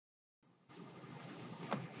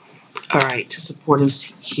All right, to support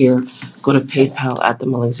us here, go to PayPal at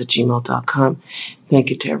themillings@gmail.com. Thank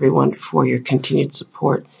you to everyone for your continued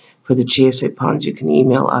support. For the GSA bonds, you can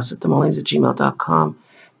email us at themillings@gmail.com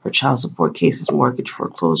for child support cases, mortgage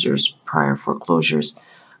foreclosures, prior foreclosures,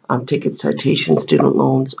 ticket citations, student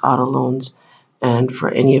loans, auto loans, and for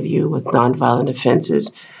any of you with nonviolent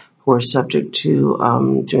offenses who are subject to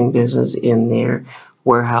doing business in their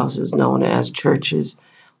warehouses known as churches,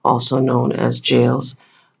 also known as jails.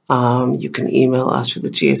 You can email us for the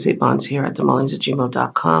GSA bonds here at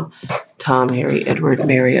themillings@gmail.com. Tom, Harry, Edward,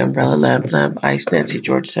 Mary, Umbrella, Lamp, Ice, Nancy,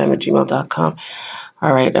 George, Sam @gmail.com.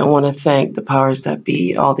 All right, I want to thank the powers that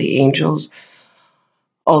be, all the angels,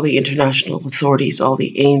 all the international authorities, all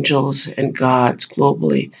the angels and gods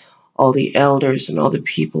globally, all the elders and all the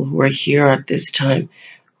people who are here at this time,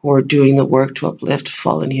 who are doing the work to uplift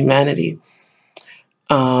fallen humanity.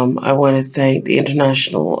 I want to thank the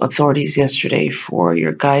international authorities yesterday for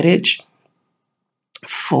your guidance,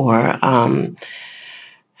 for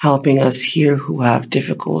helping us here who have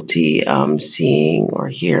difficulty seeing or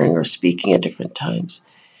hearing or speaking at different times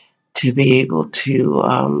to be able to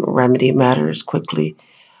remedy matters quickly.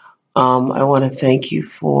 I want to thank you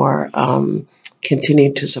for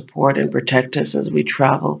continuing to support and protect us as we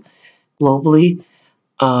travel globally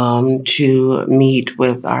to meet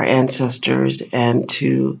with our ancestors and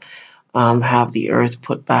to have the earth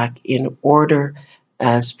put back in order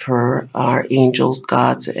as per our angels,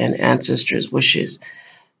 gods, and ancestors' wishes.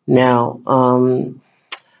 Now,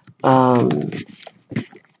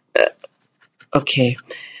 okay,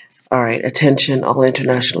 all right, attention all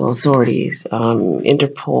international authorities,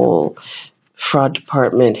 Interpol, Fraud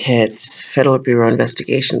Department heads, Federal Bureau of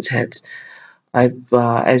Investigations heads.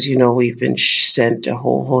 As you know, we've been sent a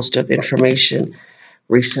whole host of information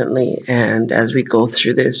recently, and as we go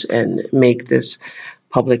through this and make this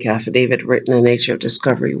public affidavit written in nature of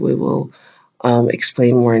discovery, we will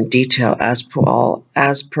explain more in detail as per all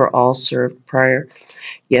served prior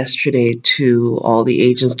yesterday to all the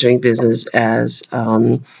agents doing business as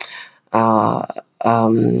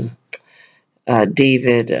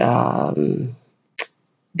David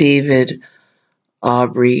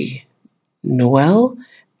Aubrey Noel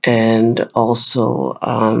and also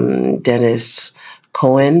Dennis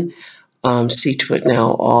Cohen. See to it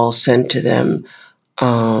now, all sent to them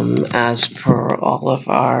as per all of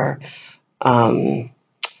our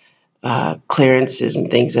clearances and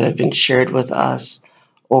things that have been shared with us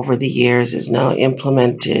over the years is now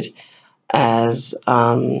implemented as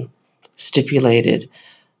stipulated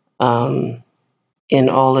in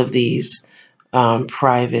all of these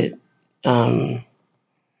private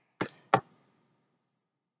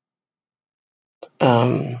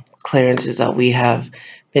clearances that we have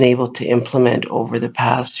been able to implement over the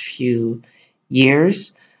past few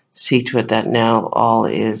years. See to it that now all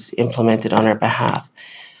is implemented on our behalf.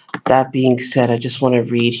 That being said, I just want to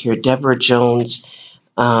read here. Debra Jones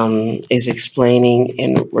is explaining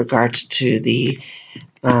in regards to the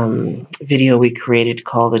video we created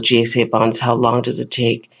called the GSA bonds, how long does it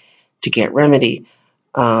take to get remedy?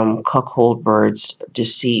 Cuckold birds,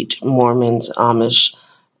 deceit, Mormons, Amish,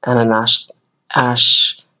 and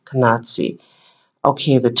Ashkenazi.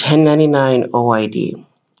 Okay, the 1099 OID,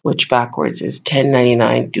 which backwards is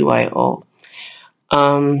 1099 do I owe.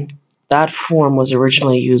 That form was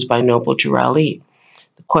originally used by Noble Drew Ali.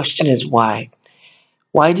 The question is why?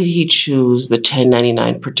 Why did he choose the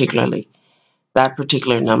 1099 particularly, that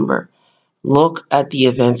particular number? Look at the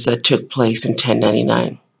events that took place in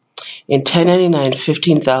 1099. In 1099,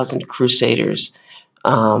 15,000 Crusaders,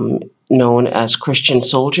 known as Christian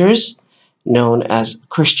soldiers. Now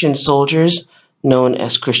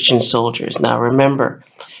remember,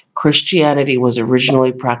 Christianity was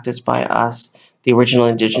originally practiced by us, the original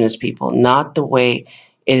indigenous people, not the way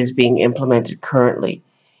it is being implemented currently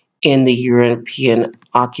in the European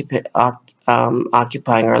occupying our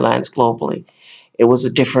lands globally. It was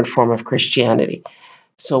a different form of Christianity.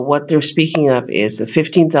 So what they're speaking of is the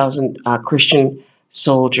 15,000 Christian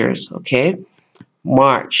soldiers, okay?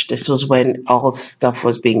 March, this was when all the stuff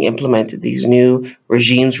was being implemented. These new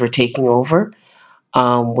regimes were taking over,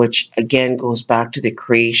 which again goes back to the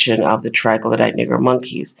creation of the troglodyte nigger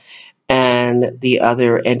monkeys and the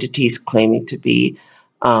other entities claiming to be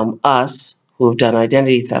us who have done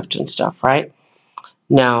identity theft and stuff, right?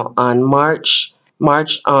 Now, on March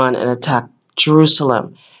on and attacked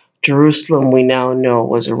Jerusalem. Jerusalem, we now know,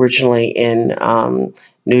 was originally in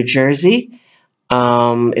New Jersey.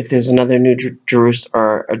 If there's another New Jerusalem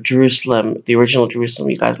or a Jerusalem, the original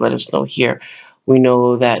Jerusalem, you guys let us know here. We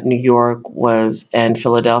know that New York was, and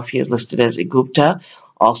Philadelphia is listed as Egypta,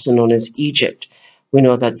 also known as Egypt. We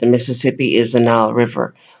know that the Mississippi is the Nile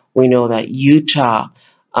River. We know that Utah,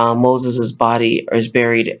 Moses' body is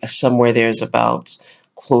buried somewhere there's about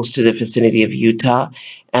close to the vicinity of Utah.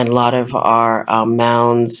 And a lot of our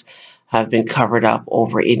mounds have been covered up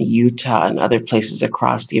over in Utah and other places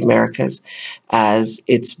across the Americas, as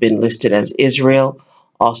it's been listed as Israel,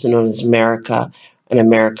 also known as America. And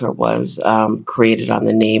America was created on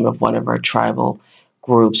the name of one of our tribal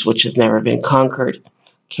groups, which has never been conquered.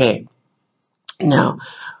 Okay, now,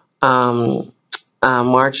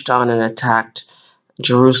 marched on and attacked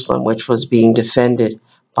Jerusalem, which was being defended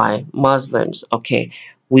by Muslims. Okay,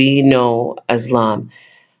 we know Islam.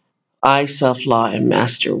 I, self-law, and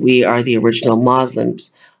master. We are the original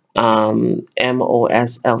Muslims. Moslem,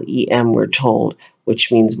 we're told,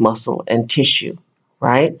 which means muscle and tissue,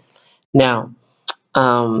 right? Now,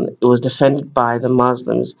 it was defended by the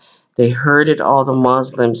Muslims. They herded all the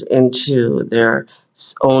Muslims into their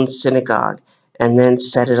own synagogue and then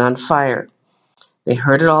set it on fire. They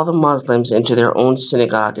herded all the Muslims into their own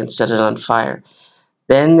synagogue and set it on fire.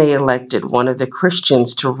 Then they elected one of the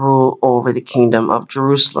Christians to rule over the kingdom of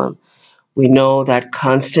Jerusalem. We know that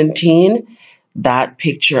Constantine, that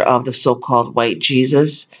picture of the so-called white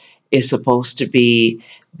Jesus, is supposed to be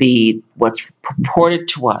what's purported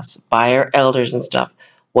to us by our elders and stuff,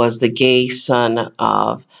 was the gay son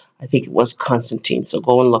of, I think it was Constantine. So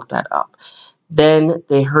go and look that up. Then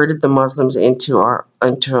they herded the Muslims into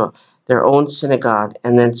their own synagogue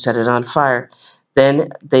and then set it on fire.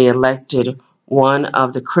 Then they elected one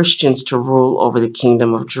of the Christians to rule over the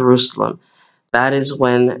kingdom of Jerusalem. That is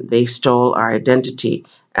when they stole our identity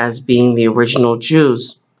as being the original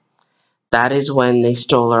Jews. That is when they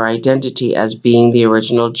stole our identity as being the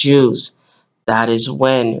original Jews. That is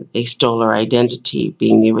when they stole our identity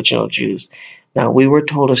being the original Jews. Now, we were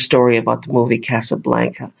told a story about the movie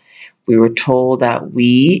Casablanca. We were told that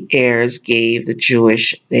we heirs gave the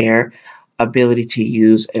Jewish their ability to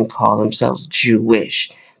use and call themselves Jewish.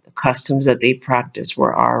 The customs that they practiced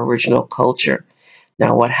were our original culture.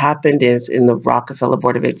 Now, what happened is in the Rockefeller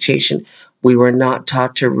Board of Education, we were not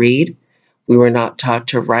taught to read, we were not taught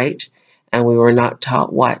to write, and we were not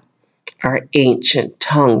taught what? Our ancient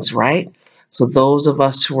tongues, right? So those of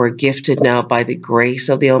us who are gifted now by the grace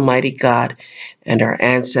of the Almighty God and our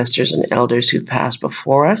ancestors and elders who passed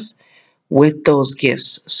before us, with those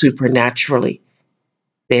gifts supernaturally,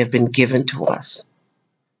 they have been given to us,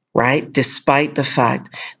 right? Despite the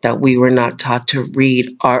fact that we were not taught to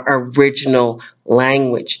read our original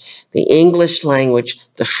language. The English language,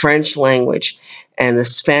 the French language, and the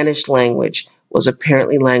Spanish language was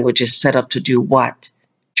apparently languages set up to do what?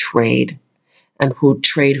 Trade. And who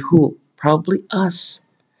trade who? Probably us.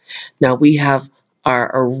 Now we have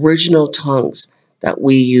our original tongues that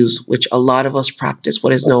we use, which a lot of us practice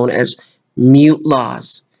what is known as mute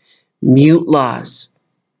laws. Mute laws.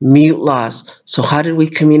 Mute laws. So how did we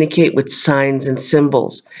communicate? With signs and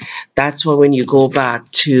symbols. That's why when you go back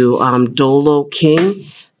to Dolo King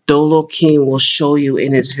will show you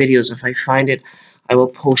in his videos. If I find it, I will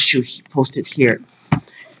post it here.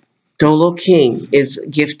 Dolo King is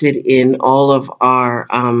gifted in all of our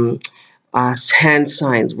hand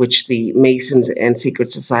signs, which the Masons and secret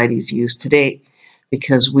societies use today,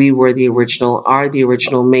 because we were the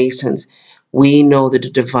original Masons. We know the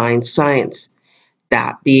divine science.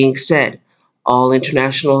 That being said, all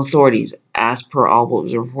international authorities, as per all what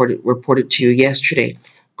was reported to you yesterday,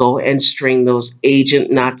 go and string those agent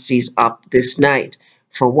Nazis up this night.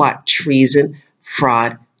 For what? Treason,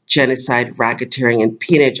 fraud, genocide, racketeering, and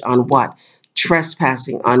peonage on what?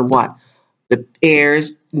 Trespassing on what? The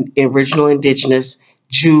heirs, original indigenous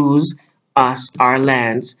Jews, us, our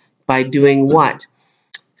lands, by doing what?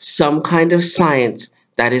 Some kind of science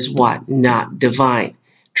that is what? Not divine.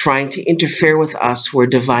 Trying to interfere with us who are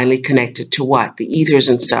divinely connected to what? The ethers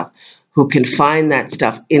and stuff, who can find that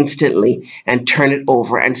stuff instantly and turn it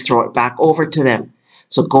over and throw it back over to them.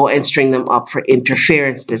 So go and string them up for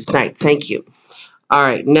interference this night. Thank you. All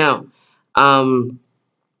right, now, so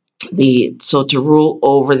to rule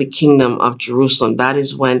over the kingdom of Jerusalem, that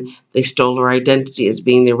is when they stole our identity as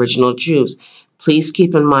being the original Jews. Please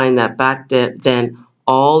keep in mind that back then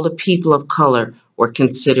all the people of color were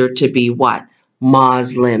considered to be what?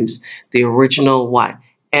 Muslims. The original what?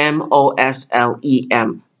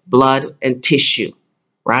 Moslem, blood and tissue,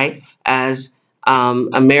 right? As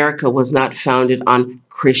America was not founded on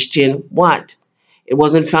Christian what? It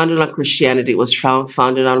wasn't founded on Christianity. It was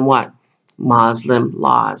founded on what? Muslim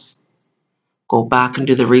laws. Go back and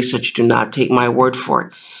do the research. Do not take my word for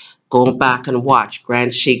it. Go back and watch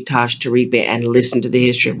Grand Sheikh Taj Tariq and listen to the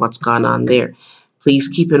history of what's gone on there. Please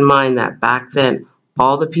keep in mind that back then,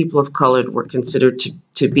 all the people of color were considered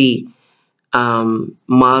to be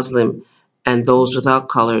Muslim, and those without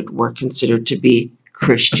color were considered to be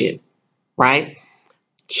Christian, right?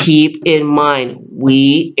 Keep in mind,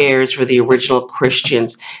 we heirs were the original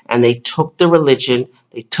Christians, and they took the religion,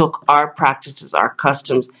 they took our practices, our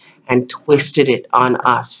customs, and twisted it on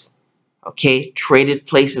us. Okay, traded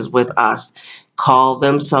places with us, called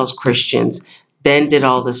themselves Christians, then did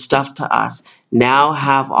all this stuff to us. Now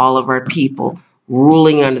have all of our people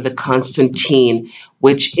ruling under the Constantine,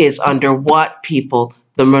 which is under what people?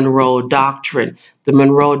 The Monroe Doctrine. The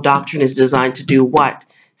Monroe Doctrine is designed to do what?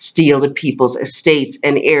 Steal the people's estates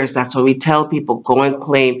and heirs. That's why we tell people, go and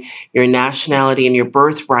claim your nationality and your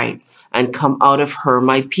birthright and come out of her,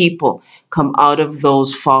 my people. Come out of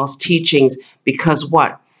those false teachings, because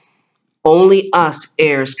what? Only us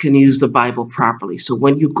heirs can use the Bible properly. So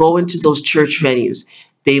when you go into those church venues,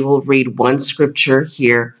 they will read one scripture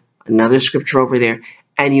here, another scripture over there,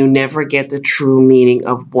 and you never get the true meaning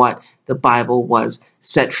of what the Bible was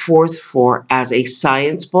set forth for as a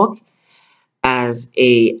science book, as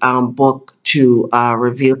a book to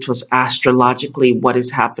reveal to us astrologically what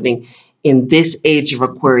is happening in this age of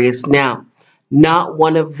Aquarius now. Not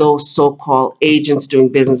one of those so-called agents doing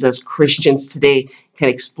business as Christians today can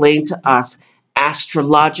explain to us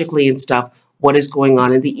astrologically and stuff what is going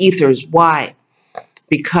on in the ethers. Why?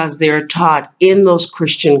 Because they're taught in those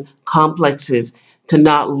Christian complexes to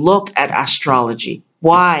not look at astrology.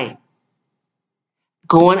 Why?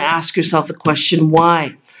 Go and ask yourself the question,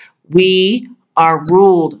 why? We are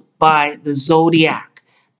ruled by the zodiac.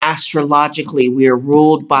 Astrologically, we are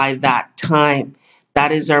ruled by that time.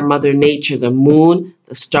 That is our mother nature, the moon,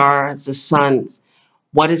 the stars, the suns.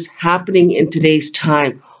 What is happening in today's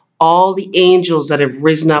time? All the angels that have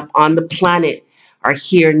risen up on the planet are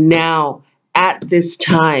here now at this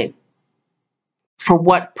time. For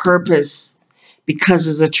what purpose? Because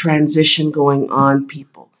there's a transition going on,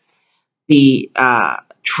 people. The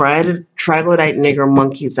troglodyte nigger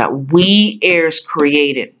monkeys that we heirs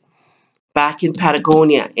created back in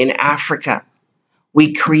Patagonia, in Africa.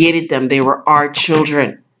 We created them. They were our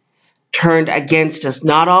children. Turned against us.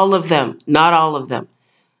 Not all of them. Not all of them.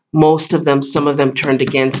 Most of them, some of them turned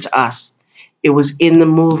against us. It was in the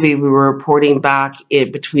movie we were reporting back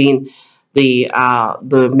between the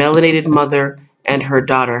melanated mother and her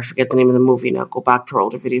daughter. I forget the name of the movie now. Go back to our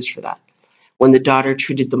older videos for that. When the daughter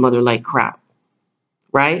treated the mother like crap.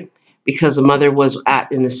 Right? Because the mother was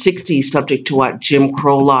in the 60s subject to what? Jim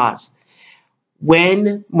Crow laws.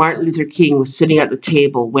 When Martin Luther King was sitting at the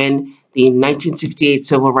table, when the 1968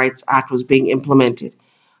 Civil Rights Act was being implemented,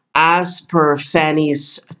 as per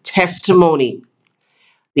Fanny's testimony,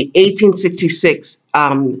 the 1866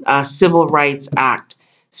 Civil Rights Act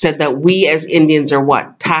said that we as Indians are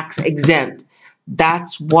what? Tax exempt.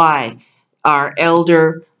 That's why our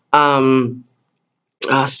elder SUNY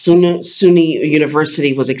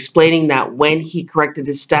University was explaining that when he corrected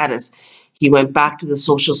his status, he went back to the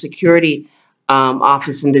Social Security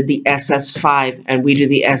office and did the SS5, and we do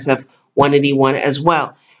the SF-181 as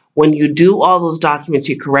well. When you do all those documents,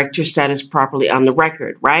 you correct your status properly on the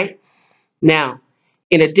record, right? Now,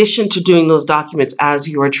 in addition to doing those documents as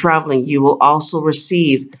you are traveling, you will also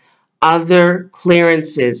receive other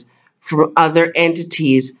clearances from other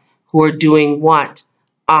entities who are doing what?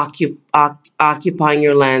 Occupying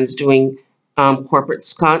your lands, doing corporate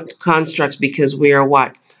constructs, because we are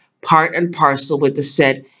what? Part and parcel with the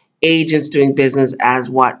said agents doing business as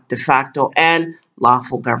what? De facto and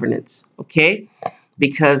lawful governance, okay?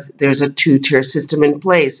 Because there's a two-tier system in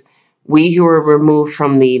place. We who are removed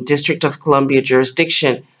from the District of Columbia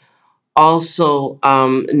jurisdiction also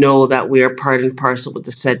know that we are part and parcel with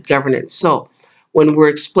the said governance. So when we're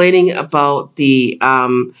explaining about the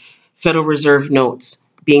Federal Reserve notes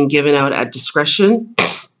being given out at discretion,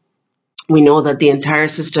 we know that the entire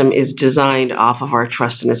system is designed off of our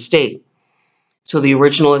trust and estate. So the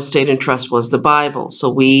original estate and trust was the Bible. So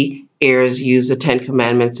we heirs use the Ten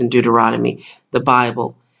Commandments and Deuteronomy, the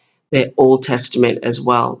Bible, the Old Testament as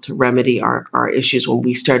well, to remedy our issues. When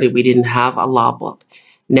we started, we didn't have a law book.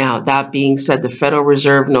 Now, that being said, the Federal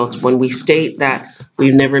Reserve notes, when we state that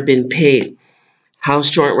we've never been paid, House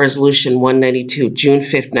Joint Resolution 192, June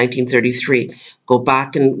 5th, 1933. Go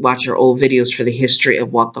back and watch our old videos for the history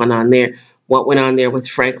of what went on there. What went on there with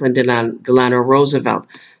Franklin Delano Roosevelt,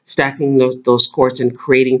 stacking those courts and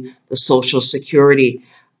creating the Social Security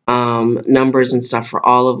numbers and stuff for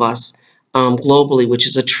all of us globally, which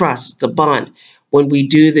is a trust, it's a bond. When we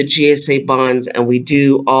do the GSA bonds and we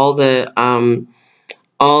do all the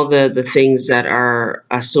things that are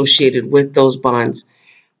associated with those bonds,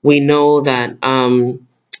 we know that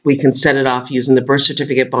we can set it off using the birth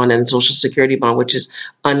certificate bond and Social Security bond, which is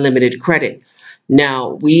unlimited credit. Now,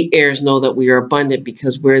 we heirs know that we are abundant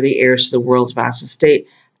because we're the heirs to the world's vast estate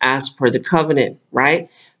as per the covenant, right?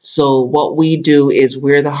 So what we do is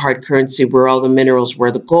we're the hard currency, we're all the minerals,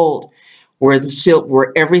 we're the gold, we're the silk,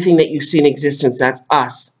 we're everything that you see in existence. That's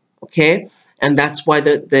us, okay? And that's why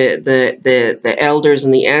the elders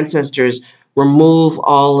and the ancestors remove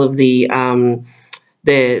all of the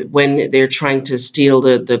when they're trying to steal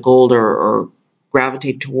the gold or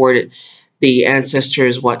gravitate toward it. The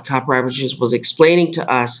ancestors, what Copper Averages was explaining to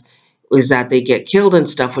us, is that they get killed and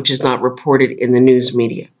stuff, which is not reported in the news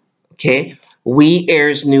media. Okay, we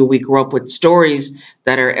heirs knew. We grew up with stories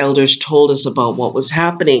that our elders told us about what was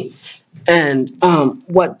happening and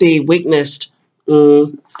what they witnessed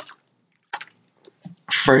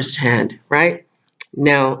firsthand. Right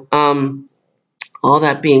now, all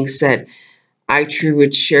that being said, I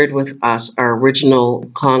Truwood shared with us our original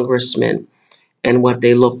congressmen and what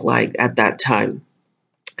they looked like at that time.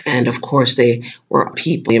 And of course, they were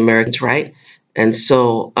people, the Americans, right? And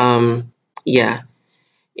so, yeah,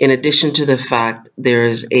 in addition to the fact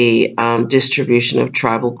there's a distribution of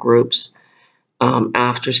tribal groups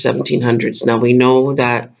after 1700s. Now, we know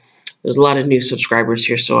that there's a lot of new subscribers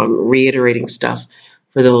here, so I'm reiterating stuff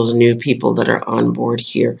for those new people that are on board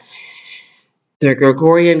here. The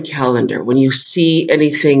Gregorian calendar, when you see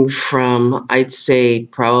anything from, I'd say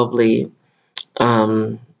probably,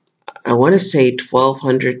 I want to say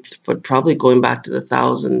 1200, but probably going back to the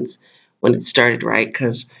thousands when it started, right?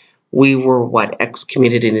 Because we were what,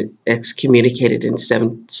 excommunicated in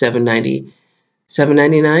 790,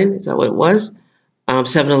 799? Is that what it was?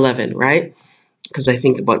 711, right? Because I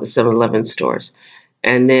think about the 711 stores.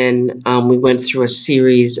 And then we went through a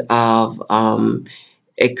series of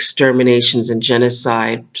exterminations and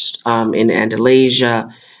genocide in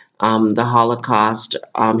Andalusia, the Holocaust.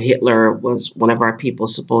 Hitler was one of our people,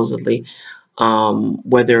 supposedly.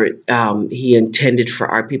 Whether he intended for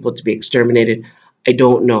our people to be exterminated, I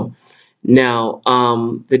don't know. Now,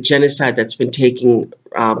 the genocide that's been taking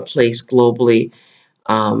place globally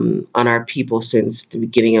on our people since the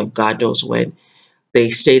beginning of God knows when. They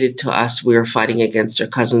stated to us we were fighting against our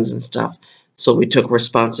cousins and stuff. So we took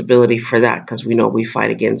responsibility for that because we know we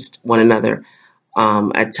fight against one another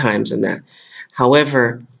at times and that.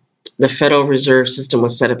 However, the Federal Reserve System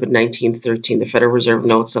was set up in 1913. The Federal Reserve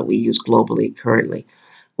notes that we use globally currently,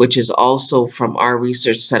 which is also from our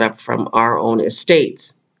research set up from our own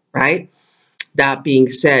estates, right? That being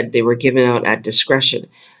said, they were given out at discretion.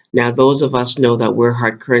 Now, those of us know that we're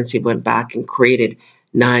hard currency went back and created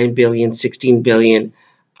 9 billion, 16 billion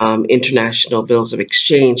international bills of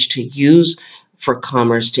exchange to use for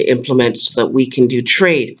commerce to implement so that we can do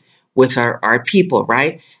trade with our people,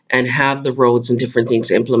 right? And have the roads and different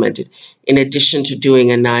things implemented. In addition to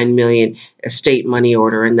doing a 9 million estate money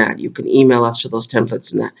order and that, you can email us for those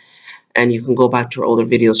templates and that. And you can go back to our older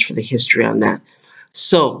videos for the history on that.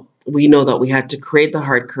 So we know that we had to create the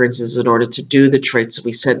hard currencies in order to do the trade. So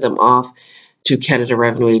we sent them off to Canada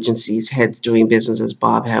Revenue Agencies, heads doing business as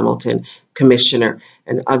Bob Hamilton, Commissioner,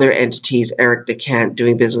 and other entities, Eric DeCant,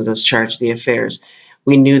 doing business as Charge of the Affairs.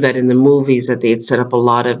 We knew that in the movies that they had set up a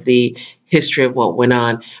lot of the history of what went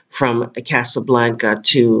on from Casablanca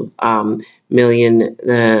to the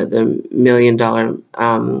 $1 million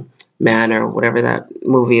man, or whatever that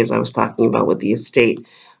movie is I was talking about with the estate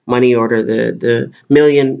money order, the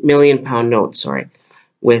million pound note, sorry,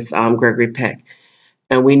 with Gregory Peck.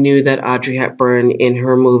 And we knew that Audrey Hepburn, in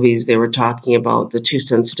her movies, they were talking about the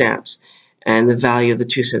 2-cent stamps and the value of the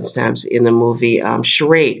 2-cent stamps in the movie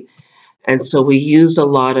Charade. And so we used a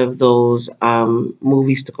lot of those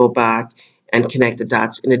movies to go back and connect the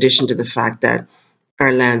dots, in addition to the fact that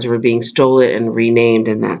our lands were being stolen and renamed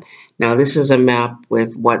and that. Now, this is a map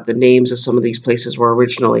with what the names of some of these places were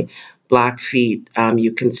originally. Blackfeet,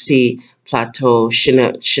 you can see Plateau,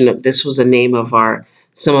 Chinook. This was a name of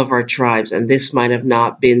some of our tribes, and this might have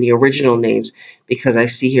not been the original names, because I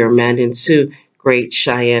see here Mandan Sioux, Great,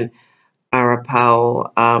 Cheyenne,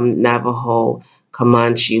 Arapaho, Navajo,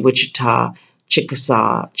 Comanche, Wichita,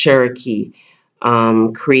 Chickasaw, Cherokee,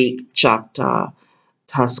 Creek, Choctaw,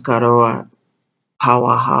 Tuscarora,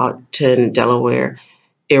 Powhatan, Delaware,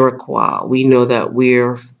 Iroquois. We know that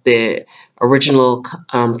we're the original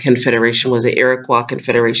confederation was the Iroquois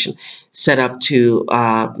Confederation, set up to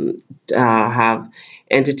have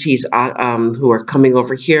entities who are coming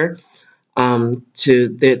over here.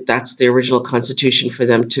 That's the original constitution for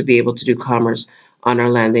them to be able to do commerce on our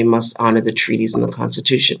land. They must honor the treaties in the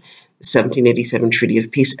Constitution, the 1787 Treaty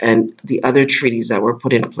of Peace, and the other treaties that were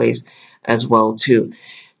put in place as well too.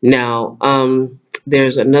 Now,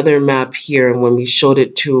 there's another map here, and when we showed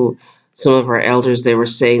it to some of our elders, they were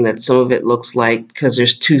saying that some of it looks like, because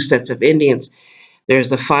there's two sets of Indians, There's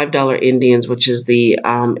the $5 Indians, which is the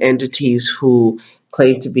entities who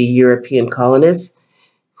claim to be European colonists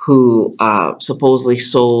who supposedly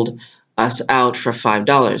sold us out for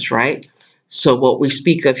 $5, right? So what we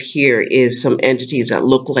speak of here is some entities that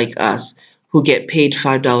look like us who get paid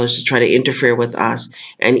 $5 to try to interfere with us.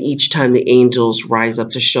 And each time the angels rise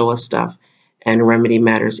up to show us stuff and remedy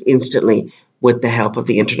matters instantly with the help of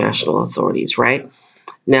the international authorities, right?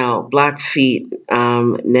 Now, Blackfeet,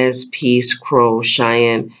 Nez Perce, Crow,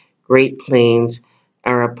 Cheyenne, Great Plains,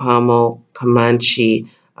 Arapaho,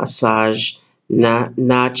 Comanche, Osage,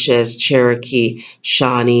 Natchez, Cherokee,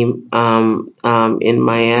 Shawnee, in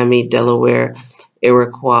Miami, Delaware,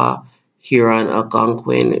 Iroquois, Huron,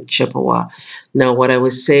 Algonquin, Chippewa. Now, what I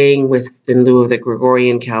was saying with in lieu of the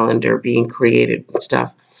Gregorian calendar being created and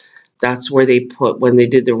stuff, that's where they put when they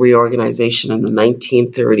did the reorganization in the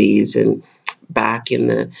 1930s and back in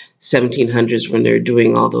the 1700s when they're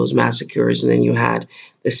doing all those massacres. And then you had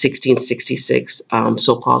the 1666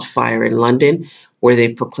 so-called fire in London, where they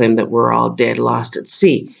proclaimed that we're all dead, lost at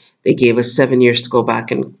sea. They gave us 7 years to go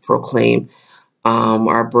back and proclaim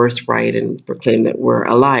our birthright and proclaim that we're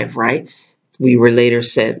alive, right? We were later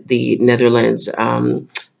sent the Netherlands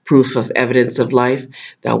proof of evidence of life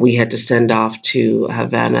that we had to send off to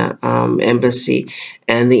Havana embassy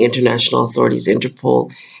and the international authorities,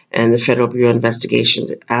 Interpol and the Federal Bureau of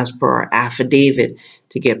Investigations, as per our affidavit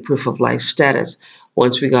to get proof of life status.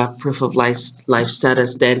 Once we got proof of life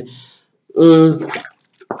status, then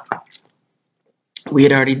we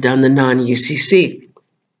had already done the non-UCC.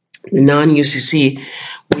 The non-UCC,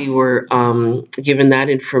 we were given that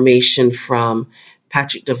information from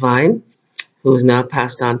Patrick Devine, who is now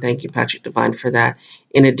passed on. Thank you, Patrick Devine, for that.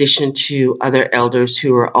 In addition to other elders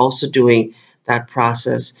who are also doing that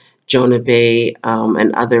process, Jonah Bay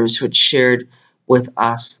and others who had shared with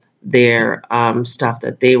us their stuff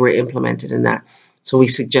that they were implemented in that. So we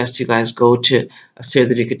suggest you guys go to Asir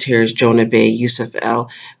the Ducateers, Jonah Bay, Yusuf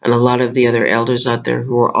El, and a lot of the other elders out there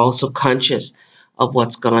who are also conscious of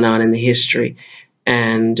what's gone on in the history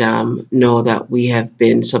and know that we have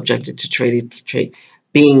been subjected to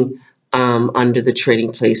being under the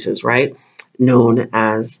trading places, right? Known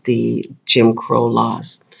as the Jim Crow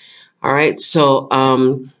laws. All right, so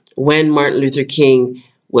when Martin Luther King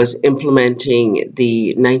was implementing the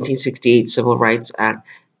 1968 Civil Rights Act,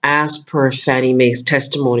 as per Fannie Mae's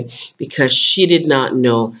testimony, because she did not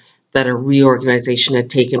know that a reorganization had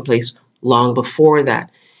taken place long before that.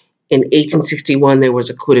 In 1861, there was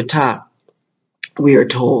a coup d'etat, we are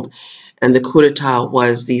told, and the coup d'etat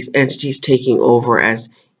was these entities taking over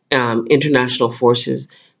as international forces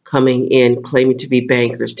coming in, claiming to be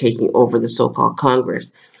bankers, taking over the so-called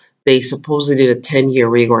Congress. They supposedly did a 10-year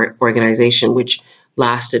reorganization, which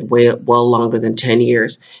lasted well longer than 10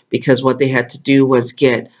 years, because what they had to do was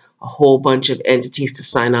get a whole bunch of entities to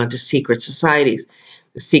sign on to secret societies.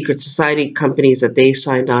 The secret society companies that they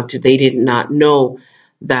signed on to, they did not know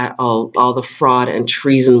that all the fraud and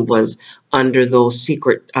treason was under those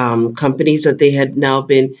secret companies that they had now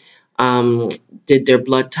been did their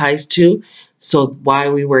blood ties to. So why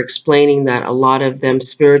we were explaining that a lot of them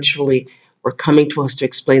spiritually were coming to us to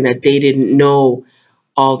explain that they didn't know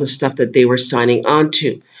all the stuff that they were signing on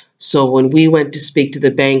to. So when we went to speak to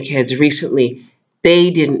the bank heads recently,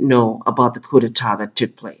 they didn't know about the coup d'etat that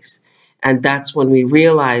took place. And that's when we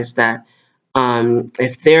realized that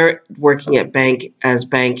if they're working at as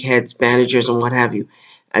bank heads, managers, and what have you,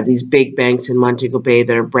 at these big banks in Montego Bay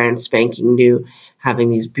that are brand spanking new, having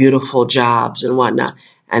these beautiful jobs and whatnot,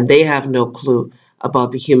 and they have no clue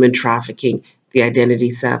about the human trafficking, the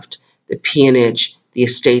identity theft, the peonage, the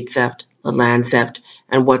estate theft, the land theft,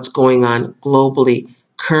 and what's going on globally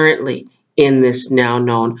currently in this now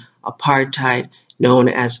known apartheid, known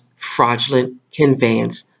as fraudulent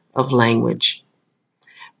conveyance of language.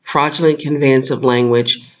 Fraudulent conveyance of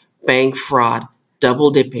language, bank fraud,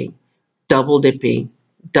 double dipping, double dipping,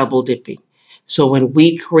 double dipping. So when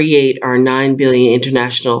we create our 9 billion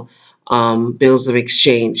international bills of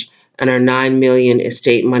exchange and our 9 million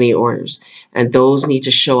estate money orders, and those need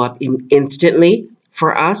to show up instantly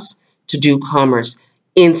for us to do commerce,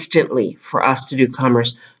 instantly for us to do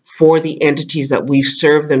commerce for the entities that we've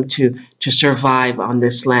served them to survive on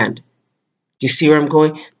this land. Do you see where I'm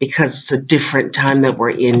going? Because it's a different time that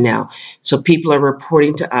we're in now. So people are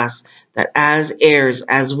reporting to us that as heirs,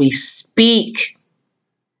 as we speak,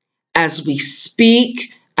 as we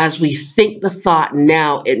think the thought,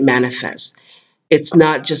 now it manifests. It's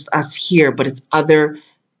not just us here, but it's other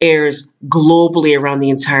heirs globally around the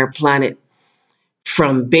entire planet,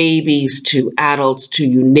 from babies to adults to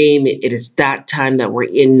you name it. It is that time that we're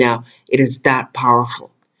in now. It is that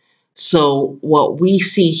powerful. So what we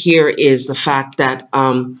see here is the fact that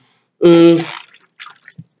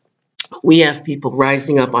we have people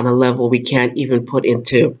rising up on a level we can't even put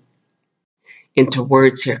into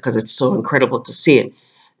words here, because it's so incredible to see it.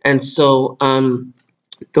 And so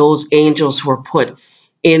those angels who are put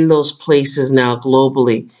in those places now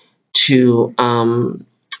globally to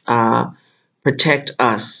protect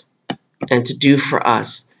us and to do for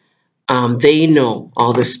us, they know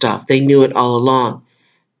all this stuff. They knew it all along.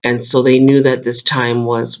 And so they knew that this time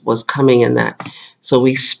was coming, and that. So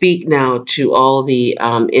we speak now to all the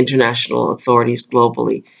international authorities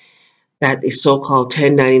globally that the so-called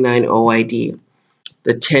 1099 OID,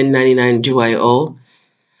 the 1099 DUIO,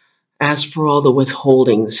 as for all the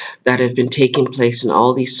withholdings that have been taking place in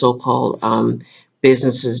all these so-called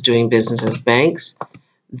businesses doing business as banks,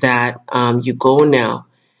 that you go now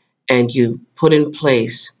and you put in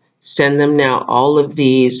place, send them now all of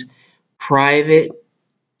these private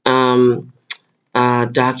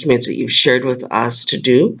documents that you've shared with us to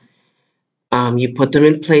do. You put them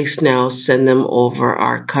in place now, send them over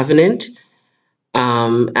our covenant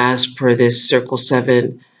as per this Circle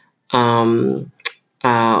 7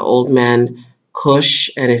 old man Cush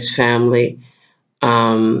and his family,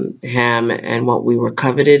 Ham, and what we were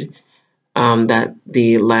coveted, that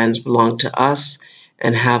the lands belong to us,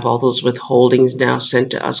 and have all those withholdings now sent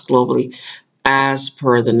to us globally as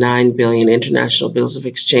per the 9 billion international bills of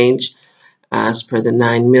exchange, as per the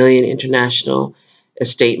 9 million international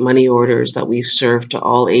estate money orders that we've served to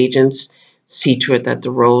all agents. See to it that the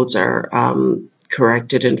roads are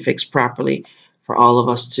corrected and fixed properly for all of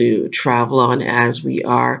us to travel on, as we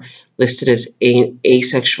are listed as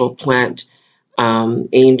asexual plant,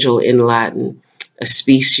 angel in Latin. A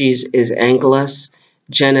species is Angelus.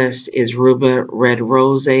 Genus is Ruba red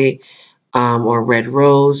rose, or red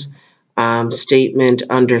rose. Statement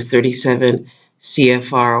under 37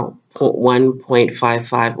 CFR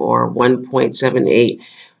 1.55 or 1.78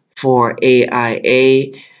 for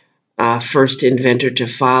AIA. First inventor to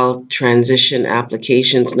file transition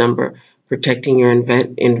applications number, protecting your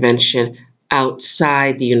invention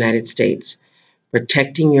outside the United States.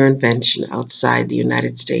 Protecting your invention outside the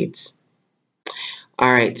United States.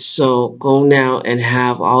 All right, so go now and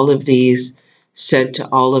have all of these sent to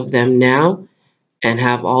all of them now, and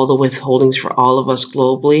have all the withholdings for all of us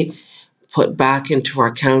globally put back into our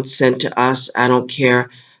accounts, sent to us. I don't care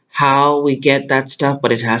how we get that stuff,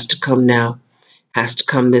 but it has to come now. Has to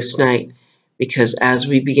come this night, because as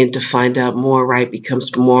we begin to find out more, right,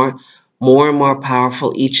 becomes more and more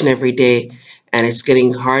powerful each and every day, and it's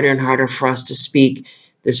getting harder and harder for us to speak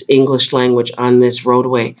this English language on this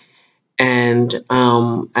roadway. And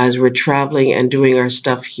as we're traveling and doing our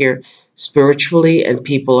stuff here spiritually, and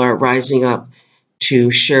people are rising up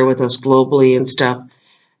to share with us globally and stuff,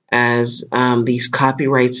 as these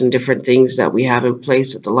copyrights and different things that we have in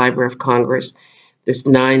place at the Library of Congress, this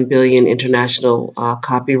 9 billion international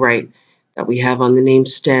copyright that we have on the name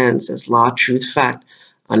stands as law, truth, fact,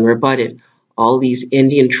 unrebutted. All these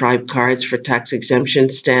Indian tribe cards for tax exemption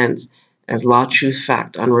stands as law, truth,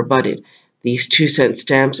 fact, unrebutted. These 2-cent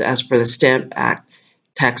stamps as per the Stamp Act,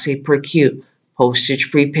 taxe per Q,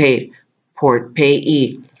 postage prepaid, port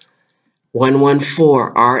payee,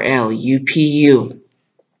 114 RL UPU,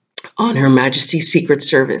 on Her Majesty's Secret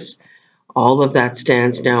Service. All of that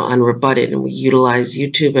stands now unrebutted, and we utilize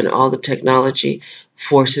YouTube and all the technology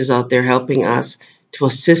forces out there helping us to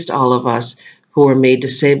assist all of us who were made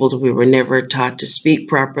disabled. We were never taught to speak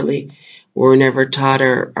properly. We were never taught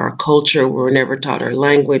our culture. We were never taught our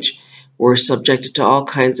language. We were subjected to all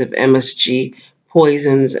kinds of MSG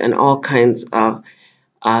poisons and all kinds of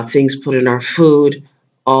things put in our food,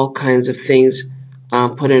 all kinds of things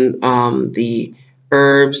put in the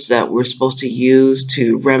herbs that we're supposed to use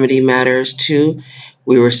to remedy matters too.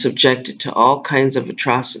 We were subjected to all kinds of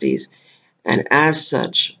atrocities, and as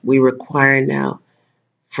such, we require now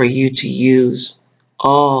for you to use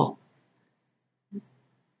all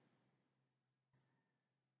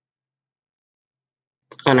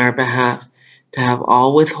on our behalf, to have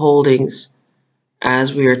all withholdings,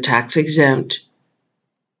 as we are tax exempt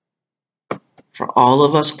for all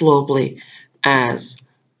of us globally, as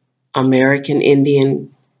American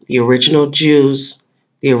Indian, the original Jews,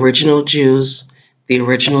 the original Jews, the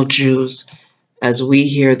original Jews, as we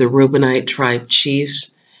hear the Reubenite tribe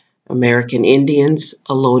chiefs, American Indians,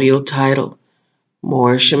 allodial title,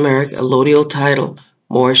 Moorish American, allodial title,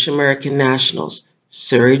 Moorish American nationals,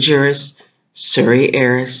 Surrey Juris, Surrey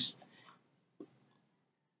Heiress,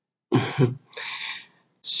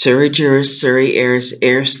 Surrey Juris, Surrey Heiress,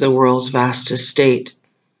 heirs to the world's vast estate.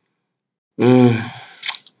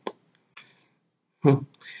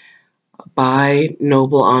 by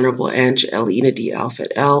Noble Honorable Ange Elena D.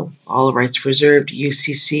 Alphabet L. All rights reserved.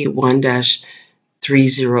 UCC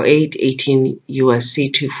 1-308, 18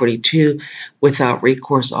 USC 242. Without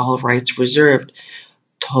recourse, all rights reserved.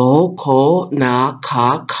 To ko na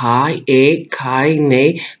ka kai e kai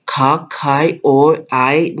ne ka kai o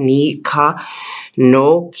I ni ka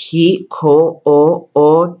no ki ko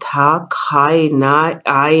o ta kai na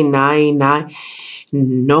I nai nai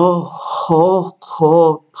no ho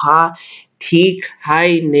ko pa ti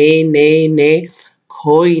kai ne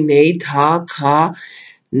koi ne ta ka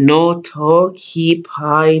no to ki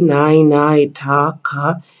pai nai ta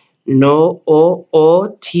ka no o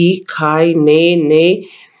ti kai ne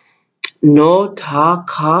no ta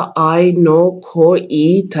ka I no ko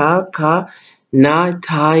I ta ka na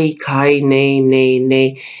tai kai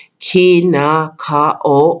ne ki na ka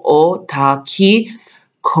o ta ki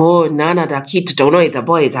ko nana da ki to no ita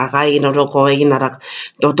boy ta kai no ko ina da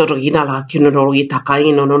do ina la ki no ro ita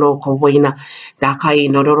kai no ko ina da kai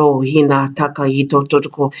no ro ina ta kai to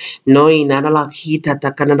ko no ina la ki ta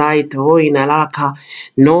ka na ito ina la ka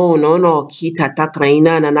no ki ta kai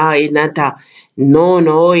na ina ta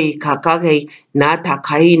no I kakake na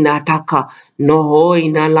takai na taka no hoi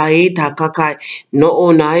na lai takakai no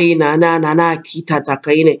o nai na kita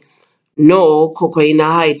takaine no kokaina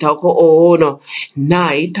hai tako o no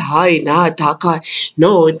nai tai na takai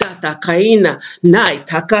no takaina nai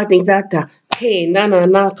takati tata he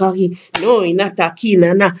na kaki no ina taki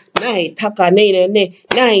na nai taka ne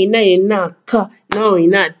nai na ka no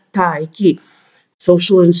ina taiki.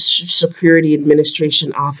 Social Security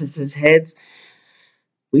Administration offices heads,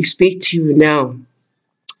 we speak to you now,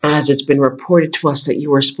 as it's been reported to us that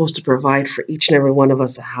you are supposed to provide for each and every one of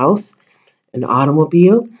us a house, an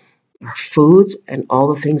automobile, our foods, and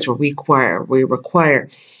all the things we require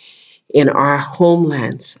in our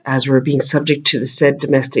homelands as we're being subject to the said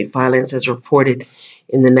domestic violence as reported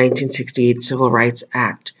in the 1968 Civil Rights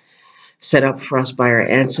Act, set up for us by our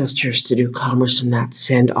ancestors to do commerce and that.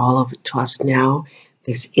 Send all of it to us now,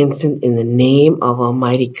 this instant, in the name of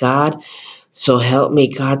Almighty God. So help me,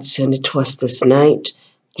 God, send it to us this night,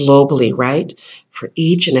 globally, right? For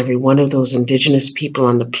each and every one of those indigenous people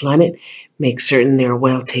on the planet, make certain they're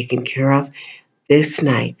well taken care of this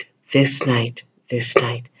night.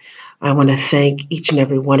 I want to thank each and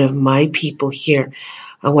every one of my people here.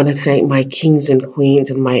 I want to thank my kings and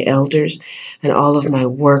queens and my elders and all of my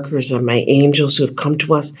workers and my angels who have come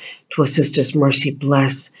to us to assist us. Mercy,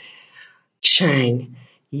 Bless, Chang,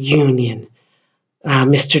 Union,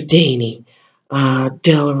 Mr. Daney,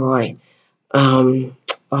 Delroy,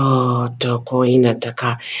 Tokoina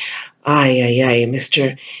Taka,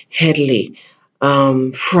 Mr. Headley,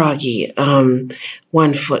 Froggy,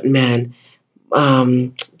 One Foot Man,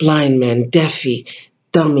 Blind Man, Deafy,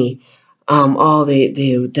 Dummy, all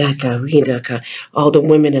the Daka, all the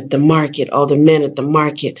women at the market, all the men at the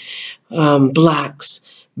market,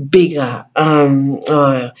 blacks, Bigger,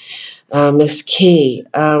 Miss K,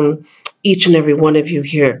 each and every one of you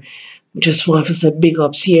here. Just want to say big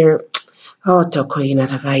ups here. Oh,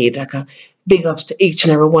 big ups to each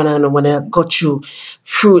and every one of them when I got you,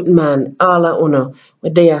 Fruit Man, all of uno,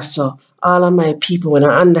 where they are so, all of my people when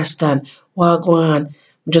I understand what go on.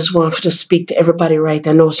 Just want to speak to everybody right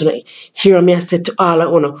I know so that hear me I said to all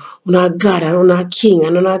of uno God, and uno king,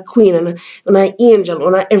 and uno queen, and uno angel,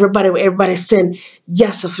 uno everybody send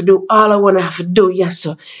yes for do all I wanna have to do, yes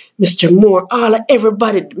sir. Mr. Moore, all of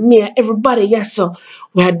everybody, me, everybody, yes sir.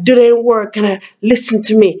 When I do their work and I listen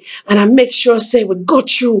to me and I make sure say we go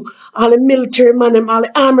through all the military man them, all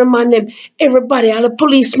the army man them, everybody, all the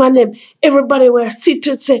police man them, everybody where I sit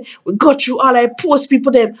to say we go through all I post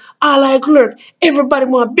people them, all I clerk, everybody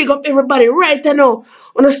want to big up everybody right now.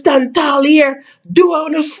 Understand tall here, do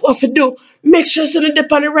what I want to do. Make sure so they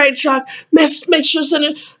dip on the right track. Make sure so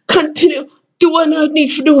they continue. Do what I need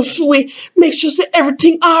to do for we. Make sure say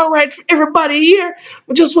everything all right for everybody here.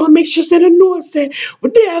 We just want to make sure say they know say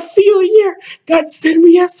what they have feel here. God send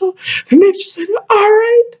me yes so make sure say they all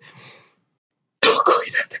right. Don't go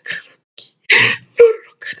in at the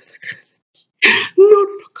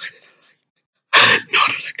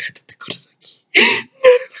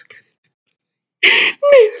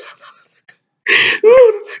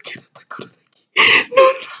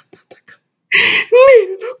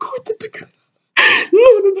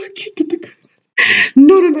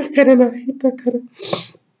no,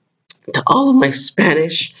 to all of my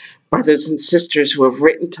Spanish brothers and sisters who have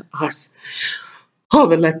written to us, all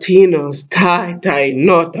the Latinos, tai,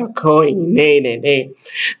 no, takoi, ne,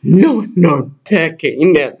 no, teke,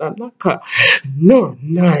 no,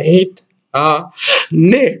 night. ha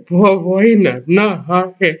ne povoina na ha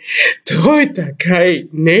he toita kai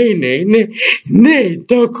ne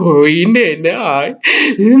toko ine na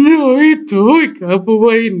no itoi ka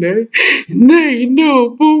povoina ne no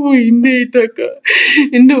povoine taka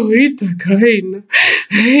no itakaina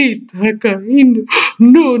hey takaino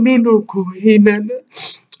no koina na.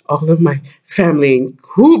 All of my family in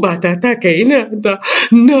Cuba, Tatakaina,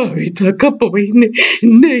 no, it's a couple of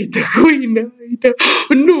Nate, Queen,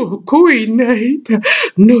 no, Queen,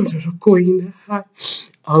 no, Queen.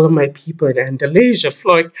 All of my people in Andalusia,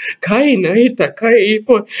 Floyd, Kaina,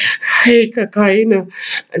 Kaipo, Haika, Kaina,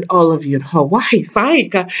 and all of you in Hawaii,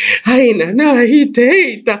 Faika, Haina,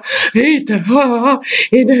 Hita, ha,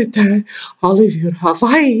 Ineta, all of you in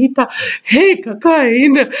Hawaii, Haika,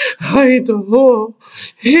 Kaina, Haida,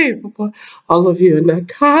 hey, Papa, all of you in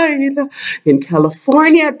Kaina, in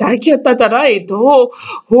California, Taketa, Raito,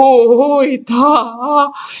 ho,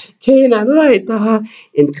 ita, Kena, Raita,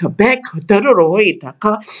 in Quebec, Dororoita,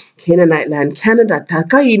 Canaanite land, Canada,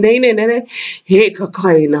 Taka, Nene, He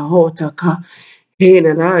Kakaina, Hotaka,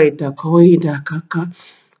 Henanaita, Koida, Kaka,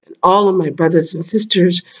 and all of my brothers and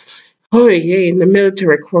sisters. Oh, yay, in the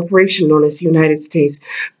military corporation known as United States.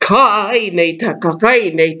 Kai ne taka, kai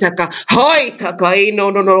ne taka, hai taka,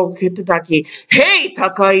 no, kitaki, hey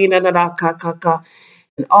taka, na kaka.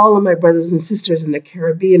 And all of my brothers and sisters in the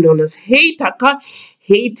Caribbean known as Hey Taka,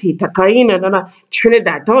 Haiti, Takaina, Nana,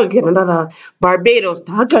 Trinidad, Nana, Barbados,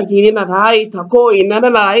 Takaina, Nana, Takoi, Nana,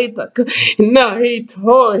 Nai,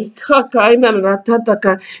 Toy, Kakaina, Nana,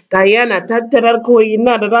 Tataka, Guyana, Tatarako,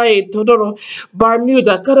 Nana, Todoro,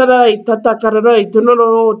 Bermuda, Kararai, Tatakarai,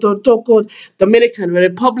 Tonoro, Totoko, Dominican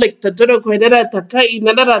Republic, Totoko, Nana, Takai,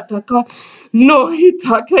 Nana, Taka, no,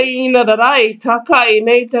 Takaina, Nana, Takai,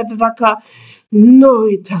 Nata, Taka. No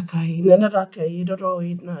itakai nanaraka idoro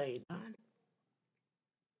idnaidan.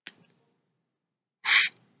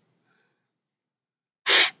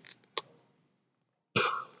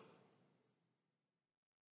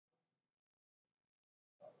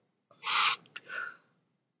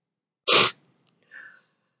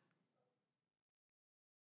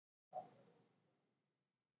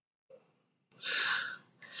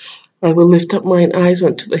 I will lift up mine eyes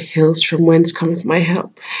unto the hills, from whence cometh my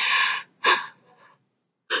help.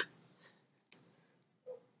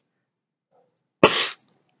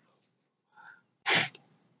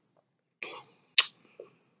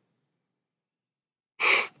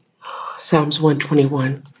 Psalms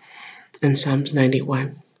 121 and Psalms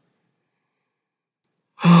 91.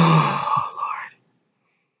 Oh,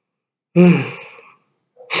 Lord.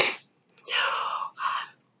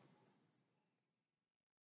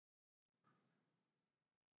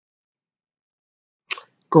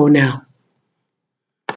 Go now.